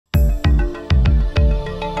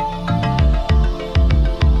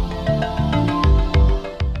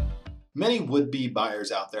Many would-be buyers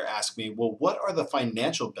out there ask me, well, what are the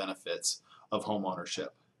financial benefits of home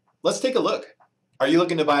ownership? Let's take a look. Are you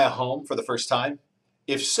looking to buy a home for the first time?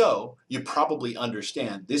 If so, you probably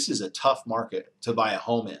understand this is a tough market to buy a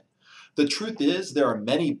home in. The truth is there are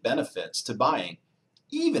many benefits to buying,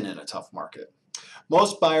 even in a tough market.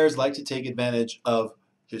 Most buyers like to take advantage of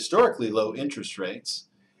historically low interest rates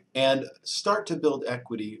and start to build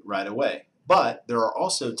equity right away. But there are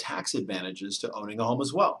also tax advantages to owning a home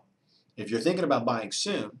as well. If you're thinking about buying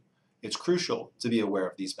soon, it's crucial to be aware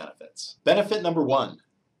of these benefits. Benefit number one,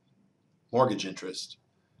 mortgage interest.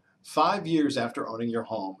 5 years after owning your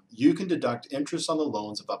home, you can deduct interest on the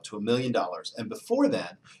loans of up to $1 million. And before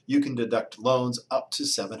then, you can deduct loans up to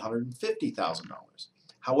 $750,000.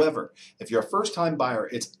 However, if you're a first-time buyer,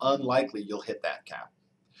 it's unlikely you'll hit that cap.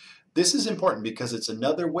 This is important because it's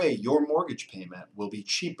another way your mortgage payment will be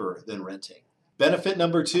cheaper than renting. Benefit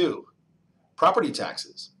number two, property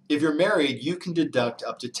taxes. If you're married, you can deduct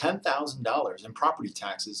up to $10,000 in property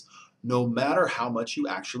taxes no matter how much you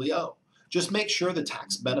actually owe. Just make sure the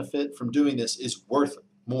tax benefit from doing this is worth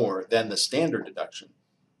more than the standard deduction.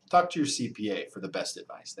 Talk to your CPA for the best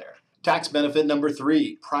advice there. Tax benefit number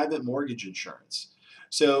three, private mortgage insurance.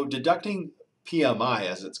 So deducting PMI,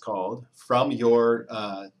 as it's called, from your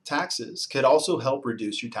taxes could also help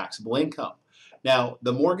reduce your taxable income. Now,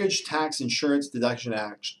 the Mortgage Tax Insurance Deduction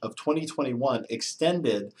Act of 2021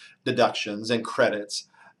 extended deductions and credits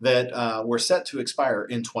that were set to expire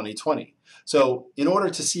in 2020. So in order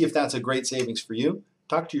to see if that's a great savings for you,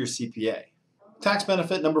 talk to your CPA. Tax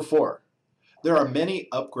benefit number four. There are many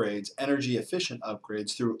upgrades, energy efficient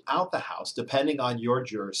upgrades throughout the house, depending on your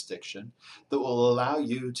jurisdiction, that will allow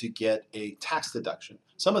you to get a tax deduction.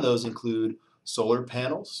 Some of those include solar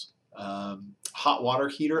panels, hot water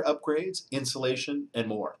heater upgrades, insulation, and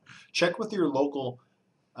more. Check with your local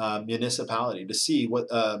municipality to see what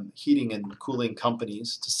heating and cooling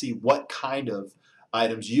companies to see what kind of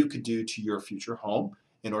items you could do to your future home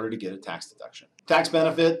in order to get a tax deduction. Tax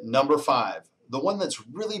benefit number five, the one that's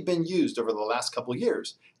really been used over the last couple of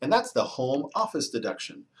years, and that's the home office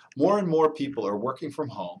deduction. More and more people are working from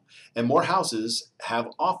home, and more houses have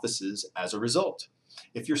offices as a result.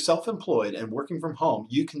 If you're self-employed and working from home,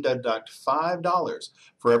 you can deduct $5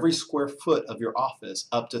 for every square foot of your office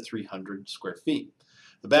up to 300 square feet.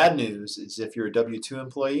 The bad news is if you're a W-2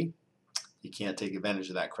 employee, you can't take advantage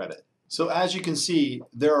of that credit. So as you can see,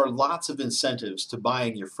 there are lots of incentives to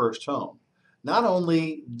buying your first home. Not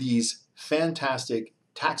only these fantastic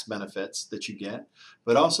tax benefits that you get,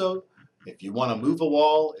 but also if you want to move a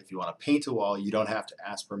wall, if you want to paint a wall, you don't have to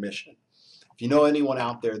ask permission. If you know anyone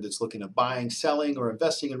out there that's looking at buying, selling, or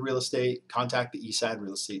investing in real estate, contact the Eastside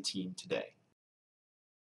Real Estate team today.